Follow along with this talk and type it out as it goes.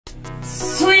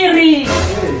Sweetie.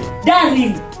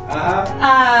 Darling.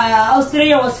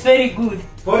 Australia was very good.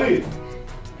 For real?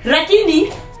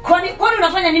 Lakini kwani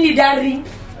unafanya nini darling?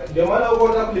 Ndio maana uko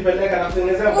unataka kunipeleka na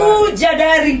kutengenezea Kuja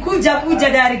darling, kuja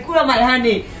darling, kula my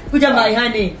honey. Kuja my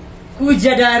honey.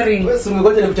 Kuja darling. Wewe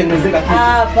usingoje nikutengenezea kitu.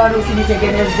 Bado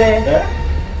usinitengenezee.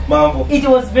 Mambo. It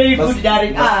was very good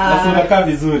darling. Unakaa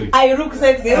vizuri. I look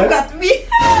sexy. Look at me.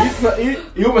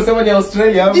 You umesema ni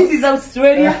Australia. This is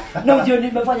Australia. No, ndio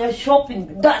nimefanya shopping.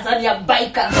 Dazani ya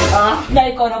biker. Na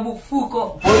iko na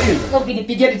mfuko. So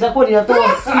ukinipigia nitakuwa ninatoa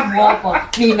simu hapa.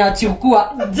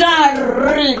 Ninachukua.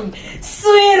 Darling.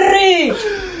 Sweetie.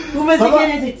 Umesikia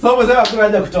nini? Sasa umesema hakuna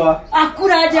haja kutoa.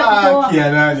 Hakuna haja kutoa.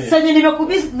 Kia nani? Sasa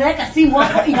nimekubisi naweka simu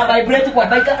hapo ina vibrate kwa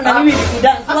biker na mimi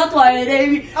nikudance. Watu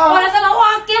waelewi. Wanasema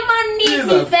wakema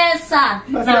nini pesa.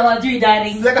 Na wajui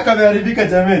darling. Sasa kameharibika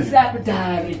jameni. Sasa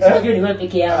darling. Unajua ni wewe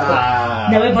peke yako.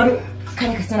 Na wewe bado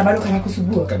kana kasana bado kana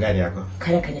kusubua. Kagari yako.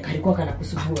 Kalikuwa kana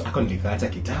kusubua. Ako nilikaacha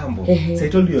kitambo. So I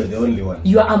told you you're the only one.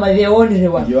 You are the only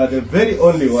one. You are the very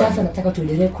only one. Sasa nataka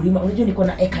tuendelee kulima. Unajua niko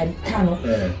na ekari 5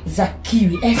 za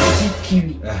kiwi, SG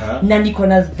kiwi. Na niko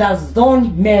na zone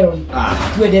melon.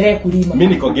 Tuendelee kulima.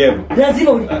 Mimi niko game.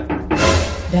 Lazima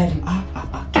Dari.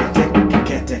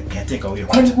 Kete huyo.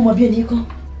 Kwani kumwambia niko?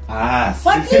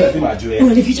 Si lazima ajue.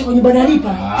 Unanificha kwa nyumba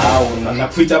nalipa?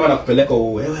 Unakuficha ama nakupeleka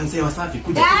wewe mzee Wasafi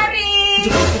kuja.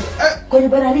 Dari. Kwa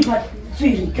nyumba nalipa.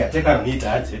 Sweetie. Kateka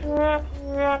niita aje.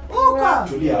 Uko.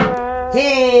 Tulia.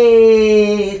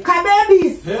 Hey,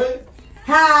 babies. Hey.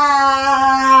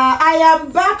 I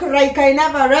am back like I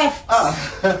never left.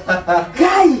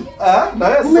 Guy. Na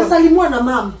wewe umesalimwa na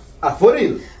mama. For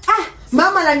real?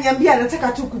 Mama ananiambia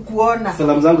anataka tu kukuona.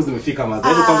 Salamu zangu zimefika maza.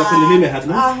 Hebu kwanza kunilime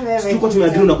hatna. Tuko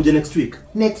tumeadili na kuja next week.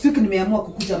 Next week nimeamua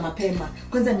kukuja mapema.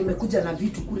 Kwanza nimekuja na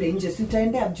vitu kule nje.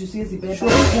 Sitaendea juu siwezi beba.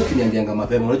 Ukiniambianga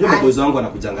mapema. Unajua maboys wangu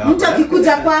wanakujanga hapa. Mtu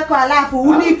akikuja kwako alafu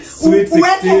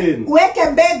uweke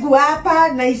mbegu hapa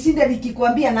na ishinde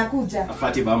nikikwambia nakuja.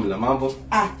 Afati bamla mambo.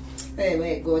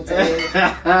 Wewe goja wewe.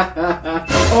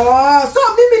 So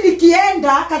mimi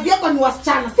nikienda kazi yako ni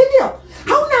wasichana, si ndio?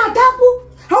 Hauna adabu.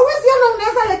 Hauwezi ona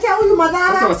unaweza letea huyu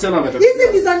madhara. Sasa wasichana wametoka.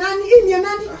 Hizi ni za nani? Hii ni ya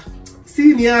nani? Si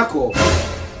ni yako.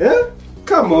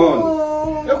 Come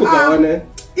on. Hebu kaone.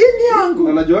 Hii ni yangu.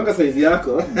 Unajuanga size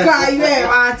yako. Kai wewe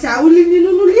acha.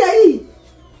 Ulininunulia hii?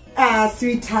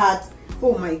 Sweetheart.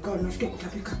 Oh my god, nasikia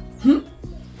kutapika.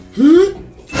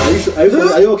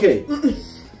 Are you okay?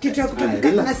 Kitu ya kutapika.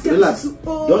 Relax.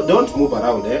 Don't move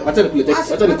around Acha nikulete.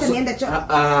 Acha niende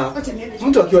choo.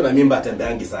 Mtu akiwa na mimba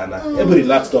atembeangi sana. Hebu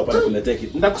relax tu hapa nikulete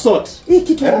kitu. Ndakusort. Hii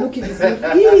kitu hainuki vizuri.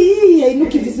 Hii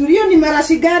hainuki vizuri. Hiyo ni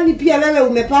marashi gani pia wewe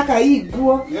umepaka hii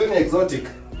nguo? Hiyo ni exotic.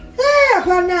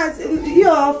 Hapana,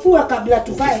 hiyo fua kabla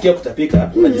tuvae. Ukisikia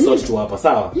kutapika, unajisort tu hapa,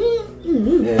 sawa?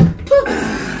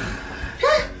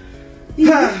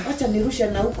 Acha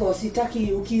nirusha na huko,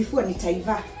 sitaki ukifua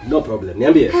nitaivaa. No problem.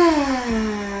 Niambie.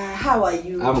 How are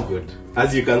you? I'm good.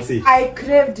 As you can see. I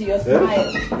craved your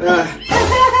smile.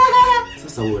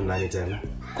 Sasa wewe nani tena?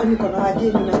 Kwani kuna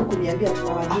wageni na huku niambia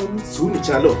tuna wageni? Si ni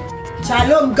chalo.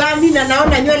 Chalo mgani na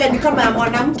naona nywele ni kama ya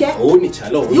mwanamke? Ni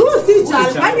chalo. Si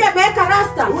chalo. Kwani ameweka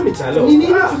rasta? Ni chalo. Ni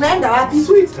nini tunaenda wapi?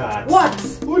 Sweetheart. What?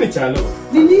 Ni chalo.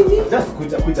 Ni nini? Just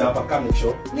kuja hapa kama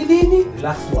show. Ni nini?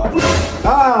 Relax tu.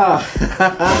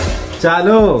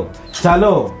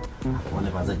 Chalo. Wale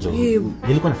maza jo.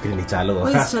 Nilikuwa nafikiri ni chalo.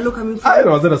 Where is Chalo coming from? I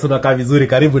was gonna kaa vizuri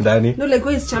karibu ndani. No, like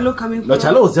where is Chalo coming from? No,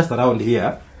 Chalo was just around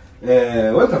here.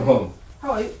 Welcome home.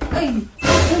 How are you?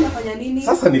 Unafanya nini?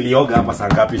 Sasa nilioga hapa saa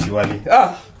ngapi shwali?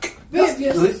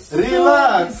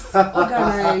 Relax.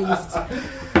 Organized.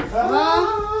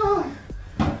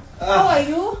 How are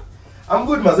you? I'm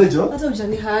good, Mazejo. Hata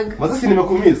mjani hug. Mazesi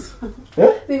nimekumiss.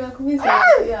 Nimekumiss.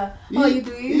 Yeah. How are you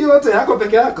doing? Hiyo yote yako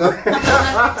peke yako.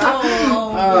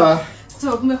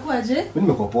 Stop, umekuaje? Mimi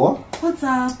nimekuwa poa. What's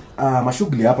up?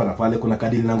 Mashughuli hapa na pale kuna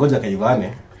kadili na ngoja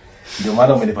kaivane. Ndio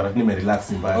maana umenipata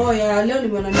nimerelax mbaya. Yeah, leo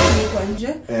nimeona mimi kwa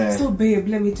nje. So babe,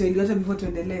 let me tell you hata before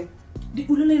tuendelee.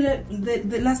 Uliona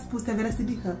the last post ya Vera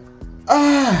Sidika?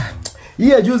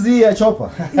 Hii juzi ya Chopper.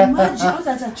 Imagine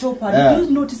hata Chopper. Did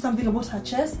you notice something about her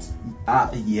chest?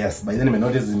 Yes, by then I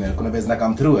noticed kuna vez na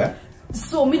come through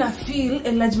So me na feel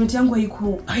enlargement yangu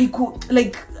haiku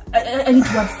like I need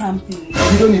to add something.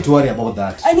 You don't need to worry about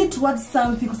that. I need to add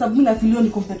something because I'm gonna feel on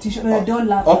competition and I don't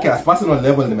love Okay, at personal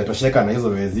level nimetosheka na hizo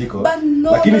weziko.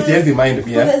 No, lakini siwezi mind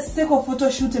pia. For the sake of photo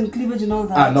shoot and cleavage and all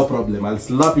that. No problem. I'll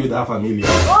slap you with half a million.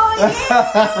 Oh yeah.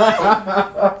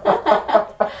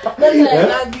 That's why I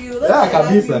love you.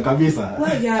 Kabisa.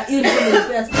 Why you the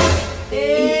best?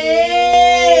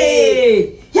 Hey.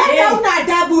 Yeye una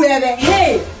adabu wewe.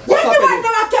 Hey. Yeye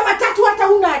wanawake watatu hata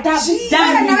una adabu.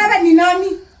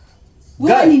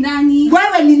 Wewe ni nani?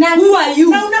 Wewe ni nani? Who are you?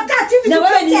 Na unakaa chini. Na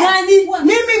wewe ni nani?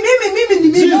 Mimi ni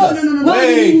mimi. No.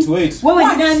 Wait. Wewe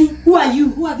ni nani? Who are you?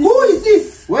 Who is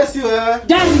this? Where's you?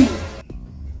 Daddy.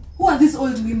 Who are these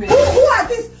old women? Who are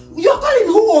this? You're calling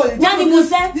who old? Daddy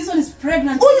Musa. This one is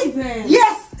pregnant. Even.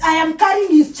 Yes, I am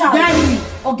carrying his child. Daddy.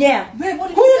 Ogea.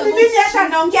 Huyu ni nini hata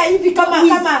anaongea hivi kama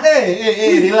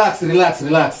Hey, relax.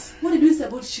 What did you say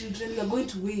about children? We are going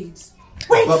to wait.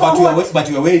 Wait for what? But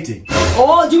you are waiting.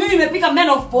 Oh, do you mean nimepika men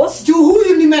of post? Juu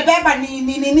huyu nimebeba ni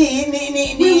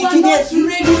We were not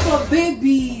ready for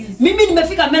babies. Mimi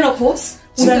nimefika men of post.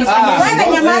 Wewe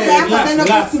nyamaza hapa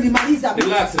tena kulimaliza.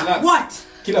 Relax. What?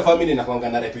 Kila family inakuanga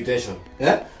na reputation.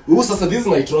 Huyu sasa this is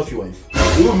my trophy wife.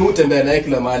 Huyu mtembea naye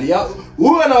kila mahali.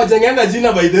 Huyu anawajengana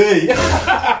jina by the way.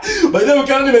 By the way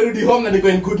ukiona nimerudi home na niko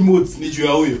in good moods ni juu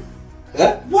ya huyu.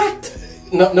 What?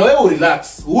 Na wewe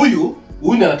relax. Huyu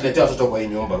anatuletea watoto kwa hii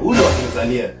nyumba. Huyu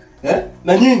wakinizalia.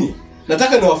 Na nyinyi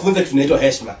nataka niwafunze kitu kinaitwa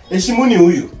heshima. Heshimuni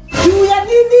huyu. Juu ya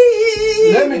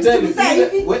nini? Let me tell you.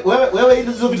 Wewe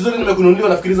hizo vitu zote nimekununulia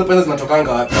nafikiri hizo pesa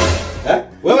zinatokanga wapi?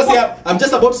 Wewe see I'm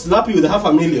just about to slap you with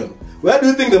 $500,000. Where do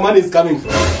you think the money is coming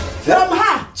from? From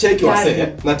her. Check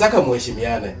yourself. Nataka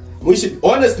muheshimiane.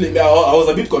 Honestly, I was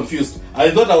a bit confused.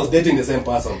 I thought I was dating the same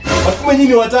person. But kumbe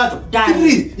nyinyi watatu.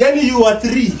 3. Yani you are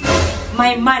 3.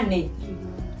 My money.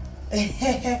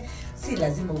 Si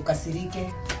lazima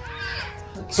ukasirike.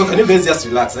 So can you guys just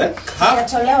relax,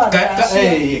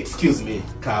 Hey, excuse me.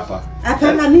 Kaa hapa.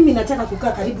 Hapana, mimi nataka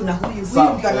kukaa karibu na huyu.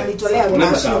 Huyu ndio ananitolea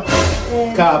rasho.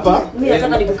 Kaa hapa. Mimi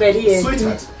nataka nikukalie.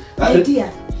 Sweetheart.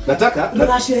 Nataka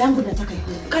rasho yangu nataka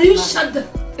ikuwe. Can you shut the...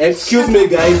 Excuse me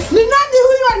guys. Ni nani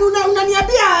huyu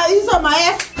unaniambia hizo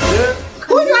maef?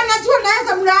 Huyu anajua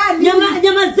naweza mlaani.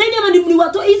 Nyama zeni ama ni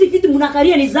watu hizi vitu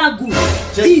mnakaria ni zangu.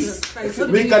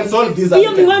 We can solve this.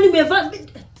 Hiyo miwani umevaa.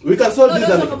 We can solve this.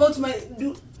 About my...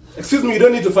 Excuse me, you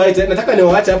don't need to fight. Nataka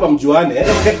niwaache hapa mjuane.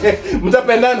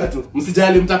 Mtapendana tu.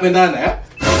 Msijali mtapendana,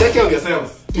 Take care of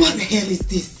yourselves. What the hell is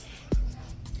this?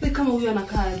 Kama huyu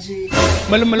anakaa aje?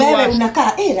 Wewe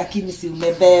unakaa lakini si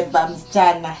umebeba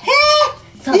msichana.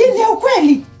 Hii ni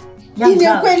ukweli. Hii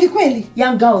ni kweli.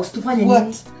 Young girls tufanye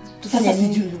nini? Tufanye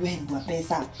sijui wewe wa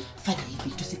pesa. Fanya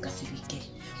hivi tusikasirike.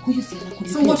 Huyu si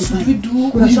anakulipa. So what should we do?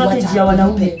 Kuna shortage ya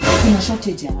wanaume.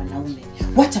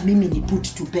 Wacha mimi ni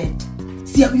put to bed.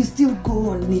 See, I will still go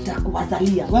on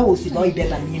nitakuwazalia. Wewe usidoi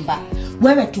beba mimba.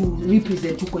 Wewe tu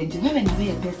represent tuko nje. Wewe na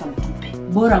wewe pesa utupe.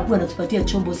 Bora kuwa anatupatia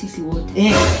chombo sisi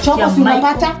wote. Chombo si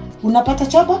unapata? Unapata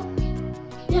chombo?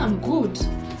 Yeah, I'm good.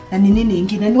 Na nini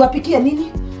ingine? Niwapikie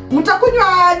nini?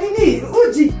 Mtakunywa nini?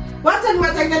 Uji. Wacha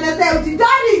niwatengenezee uji.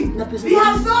 Darling, we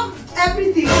have solved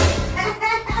everything.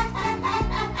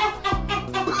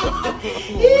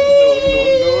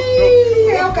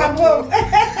 Welcome home.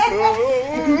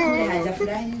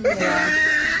 Hajafurahi.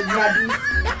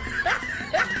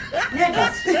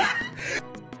 Never.